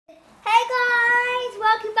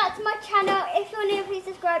If you're new, please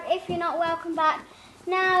subscribe. If you're not, welcome back.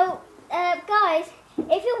 Now, guys,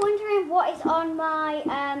 if you're wondering what is on my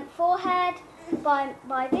forehead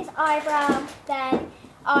by this eyebrow, then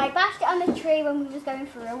I bashed it on the tree when we was going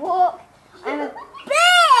for a walk. I'm a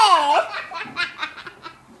bear!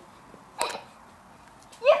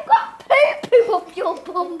 You've got poo-poo up your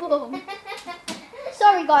bum-bum.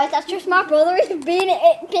 Sorry guys, that's just my brother. He's being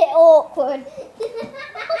a bit awkward. Oh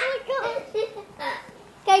my god.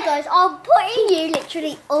 Okay guys, I'll put you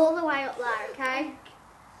literally all the way up there, okay?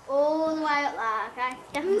 All the way up there, okay?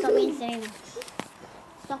 Definitely stop being silly.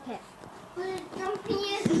 Stop it.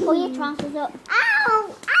 Pull your trousers up.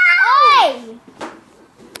 Ow! Ow! Hey!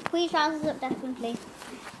 Pull your trousers up, Declan, please.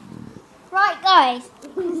 Right guys,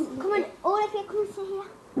 come on, all of you come and sit here.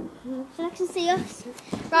 So I can see us.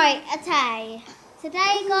 Right, okay.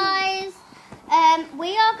 Today, guys,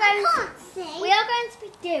 we are going to be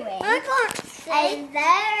doing a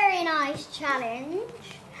very nice challenge.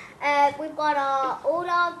 We've got all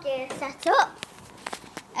our gear set up.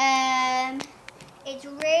 It's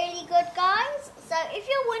really good, guys. So if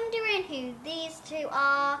you're wondering who these two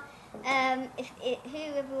are,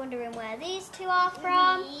 whoever wondering where these two are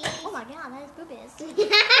from. Oh my god, there's boobies.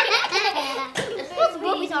 Those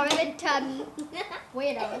boobies are a bit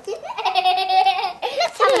weirdos.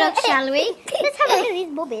 Let's have a look, shall we? Let's have a look at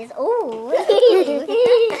these boobies. Oh.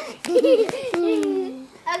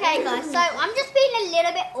 Okay guys, so I'm just being a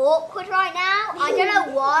little bit awkward right now. I don't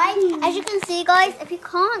know why. As you can see guys, if you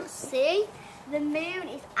can't see, the moon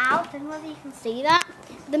is out. I don't know whether you can see that.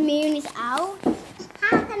 The moon is out.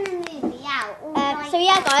 How can the moon be out? So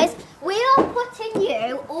yeah guys, we are putting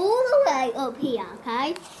you all the way up here,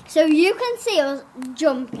 okay? So you can see us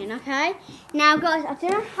jumping, okay? Now guys, I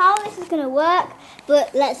don't know how this is going to work,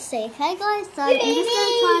 but let's see, okay guys? So I'm just going to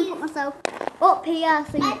try and put myself up here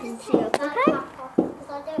so you can see us, okay?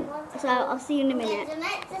 So I'll see you in a minute. And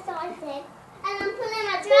I'm pulling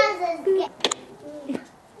my trousers.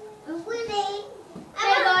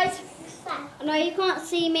 Hey guys, I know you can't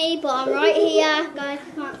see me, but I'm right here. Guys,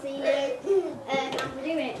 you can't see me. And we're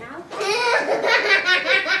doing it now.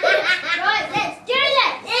 Right, let's do it!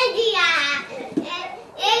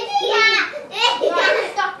 Right,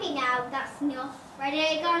 I'm stopping now. That's enough. Ready,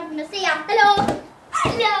 guys? I'm going to see ya. Hello!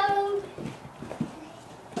 Hello!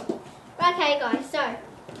 Okay, guys, so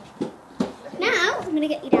now I'm going to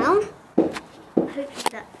get you down. Hopefully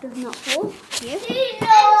that does not fall. You.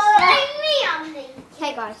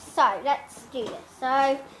 Okay guys, so let's do this. So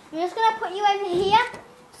I'm just gonna put you over here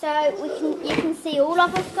so you can see all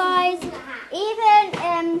of us guys.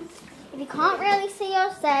 Even if you can't really see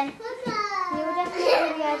us, then you will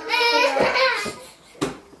definitely be able to see us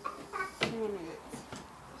in a minute.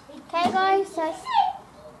 Okay guys, so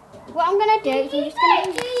what I'm gonna do is I'm just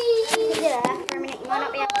gonna put you there for a minute. You might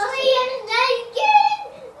not be able to see it.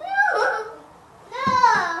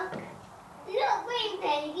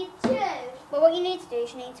 But what you need to do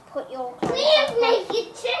is you need to put your clothes back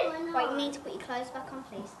on. Right, you need to put your clothes back on,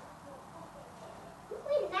 please.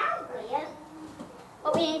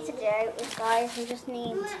 What we need to do is, guys, we just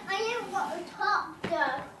need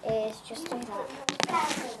is just do that.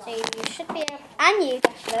 So you should be able, and you,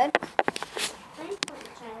 Declan.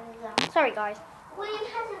 Sorry, guys.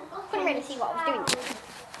 Couldn't really see what I was doing.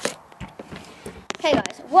 Okay,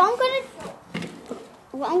 guys. What I'm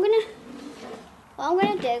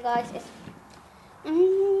gonna do, guys, is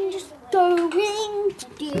I'm just going to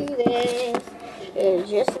do this. It's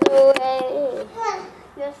just the way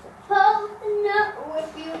you're supposed to know if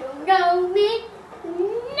you don't know me.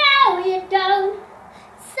 No, you don't.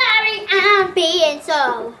 Sorry, I'm being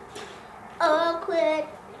so awkward.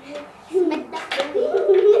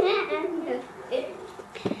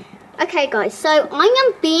 Okay, guys, so I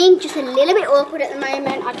am being just a little bit awkward at the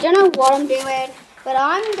moment. I don't know what I'm doing, but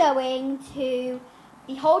I'm going to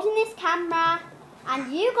be holding this camera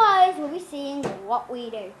and you guys will be seeing what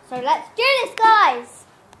we do. So let's do this, guys.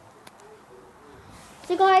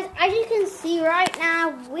 So guys, as you can see right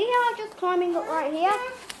now, we are just climbing up right here.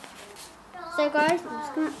 So guys, I'm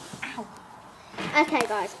just gonna, ow. Okay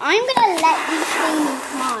guys, I'm gonna let these things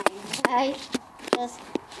climb, okay? Just,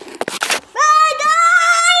 bye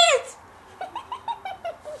guys!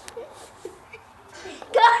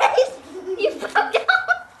 Guys, you fell down.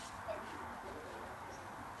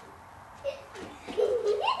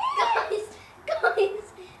 Guys,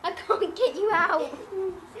 I can't get you out.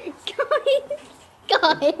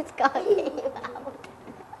 Guys, can't get you out.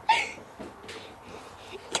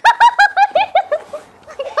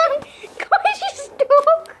 Guys, you're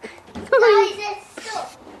stuck. Guys, it's stuck.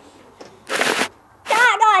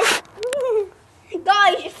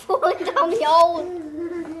 Guys, you're falling down the hole.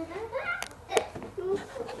 Guys,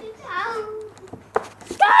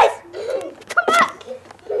 come back.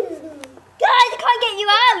 Guys, I can't get you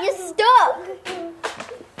out. You're stuck.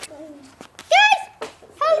 Guys,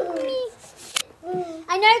 help me.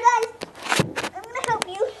 I know, guys. I'm going to help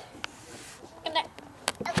you. I'm going to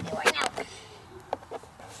help you right now.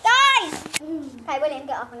 Guys. Okay, William,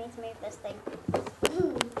 get off. I need to move this thing.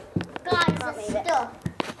 Guys, Can't it's move it. stuck.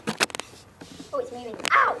 Oh, it's moving.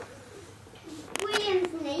 Ow.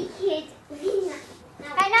 William's naked.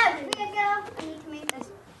 I know. Get off. I need to move this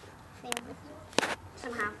thing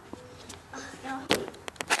somehow. Oh, no.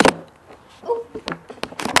 Oh.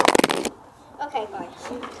 Okay, guys.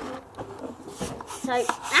 So,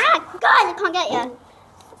 guys, I can't get you.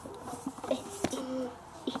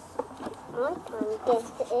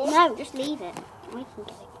 No, just leave it. I can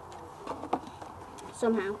get it.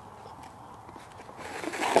 Somehow.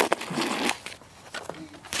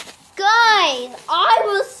 Guys, I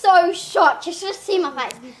was so shocked. You should have seen my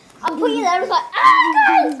face. I put you there. I was like,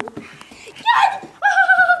 guys! Guys!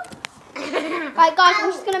 Right, guys,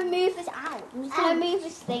 I'm just going to move this out. I'm just going to move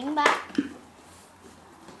this thing back.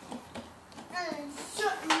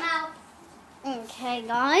 Shut your mouth. Okay,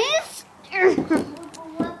 guys. There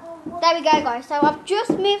we go, guys. So I've just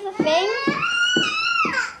moved the thing.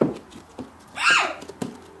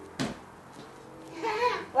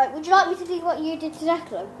 Right, would you like me to do what you did to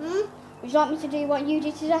Declan? Would you like me to do what you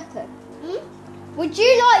did to Declan? Would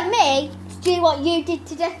you like me to do what you did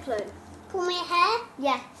to Declan? Pull my hair?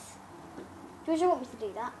 Yes. Would you want me to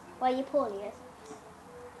do that? Where your poorly is?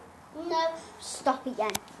 No. Stop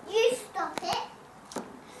again. You stop it.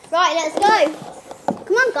 Right, let's go.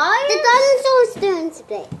 Come on, guys. The dinosaur's doing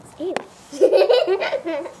splits. Ew.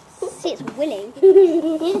 See, it's willing.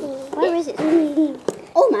 Where is it?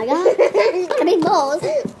 Oh my god. I mean balls.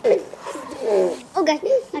 Okay,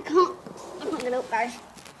 I can't get up, guys.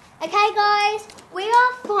 Okay, guys, we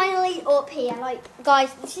are finally up here. Like,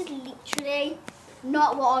 guys, this is literally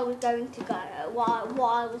not what I was going to go. What I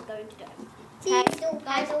was going to do. Okay,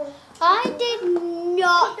 guys, I did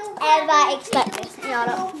not ever expect this.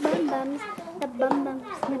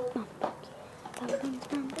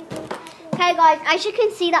 Okay, guys, as you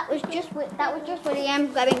can see, that was just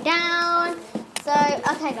William going down. So,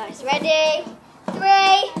 okay, guys, ready?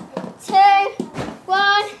 3, 2,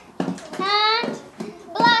 1, and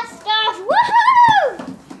blast off!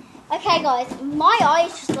 Woohoo! Okay, guys, my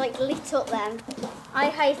eyes just like lit up then. I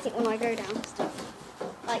hate it when I go down stuff.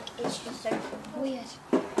 Like, it's just so weird.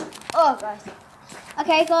 Oh, guys.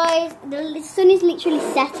 Okay, guys, the sun is literally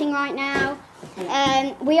setting right now.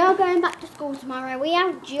 We are going back to school tomorrow. We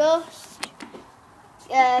have just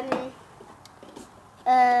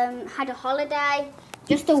had a holiday,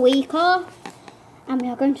 just a week off, and we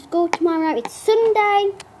are going to school tomorrow. It's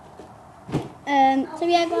Sunday. So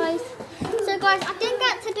yeah, guys. So guys, I didn't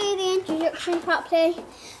get to do the introduction properly.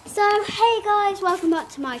 So hey guys, welcome back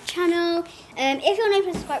to my channel. If you're new,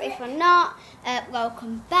 please subscribe. If you're not,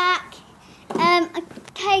 welcome back.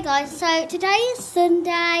 Okay guys, so today is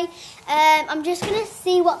Sunday. I'm just gonna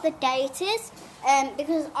see what the date is.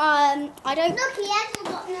 Because I don't. Look, he hasn't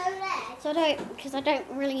got no legs. So because I don't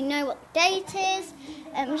really know what the date is.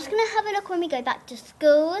 I'm just gonna have a look when we go back to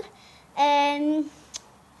school.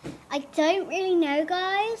 I don't really know,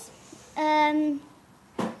 guys.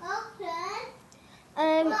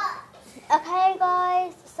 Okay,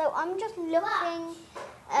 guys. So I'm just looking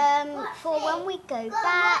for when we go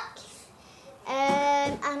back.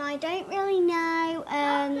 And I don't really know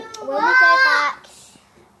when we go back.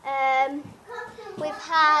 We've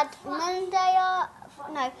had Monday off.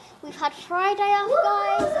 No, we've had Friday off,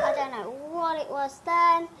 guys. I don't know what it was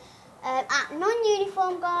then. At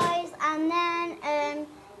non-uniform, guys, and then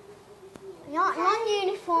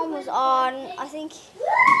non-uniform was on. I think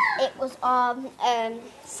it was on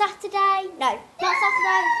Saturday. No, not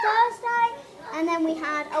Saturday. Thursday. And then we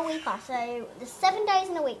had a week off. So there's 7 days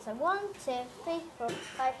in a week. So 1, 2, 3, 4,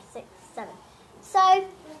 5, 6, 7. So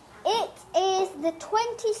it is the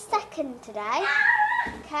 22nd today.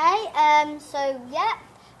 Okay. So yeah.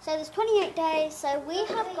 So there's 28 days. So we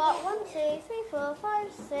have got 1, 2, 3, 4,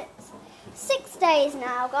 5, 6 days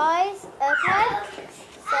now, guys. Okay.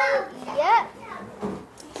 So yeah.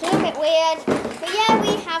 It's a little bit weird, but yeah,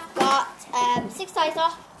 we have got 6 days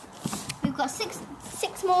off. We've got six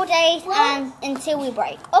more days and until we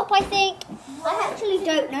break up, I think. I actually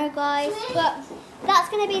don't know, guys, but that's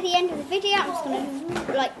going to be the end of the video. I'm just going to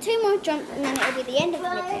do like 2 more jumps and then it'll be the end of the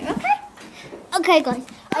video, okay? Okay, guys,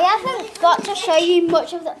 I haven't got to show you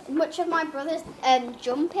much of my brother's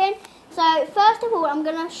jumping. So first of all, I'm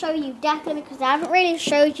going to show you Declan because I haven't really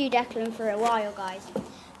showed you Declan for a while, guys.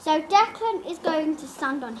 So Declan is going to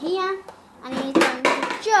stand on here And he's going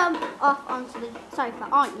to jump off onto the sofa,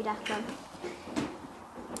 aren't you, Declan?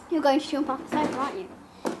 You're going to jump off the sofa, aren't you?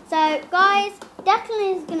 So, guys,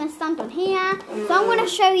 Declan is going to stand on here. So I'm going to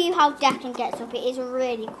show you how Declan gets up. It is a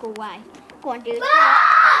really cool way. Go on, do it.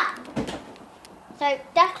 So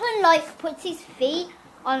Declan like puts his feet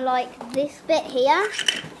on like this bit here,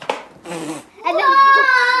 and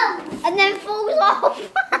then falls off.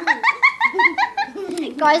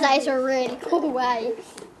 Guys, that is a really cool way.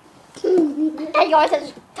 Okay, guys,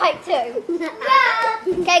 that's take 2.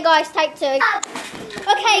 Okay, guys, take 2.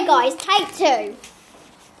 Okay, guys, take 2.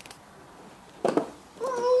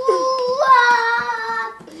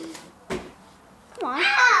 Come on.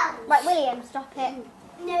 Right, William, stop it.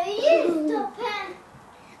 No, you stop it.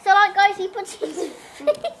 So, like, guys, he puts his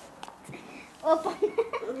feet up on.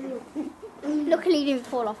 Luckily, he didn't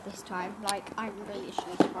fall off this time. Like, I'm really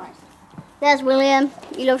surprised. There's William.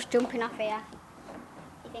 He loves jumping off here.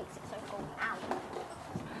 He thinks it's so cool. Ow.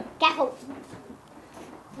 Careful.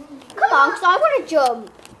 Come on, because I want to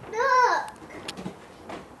jump. Look.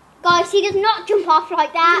 Guys, he does not jump off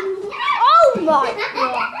like that. Oh, my God.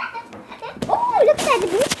 Oh, look at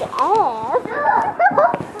the off.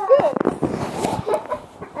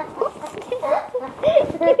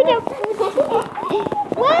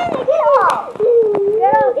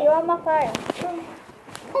 You're on my phone.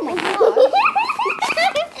 Oh my God.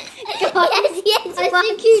 Yes, I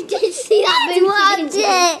think you did see that movie.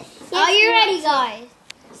 Are you ready, guys?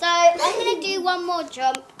 So I'm going to do one more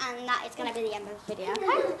jump, and that is going to be the end of the video.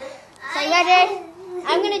 Okay? So you ready?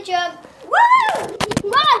 I'm going to jump. Woo! Oh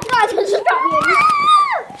my God, I just dropped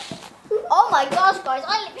you. Oh my gosh, guys,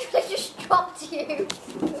 I literally just dropped you.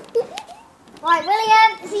 Right,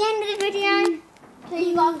 William, it's the end of the video. So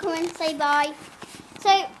you got to come and say bye. So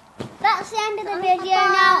that's the end of the video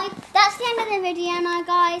now. That's the end of the video now,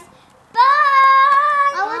 guys. Bye!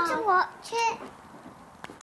 I want to watch it.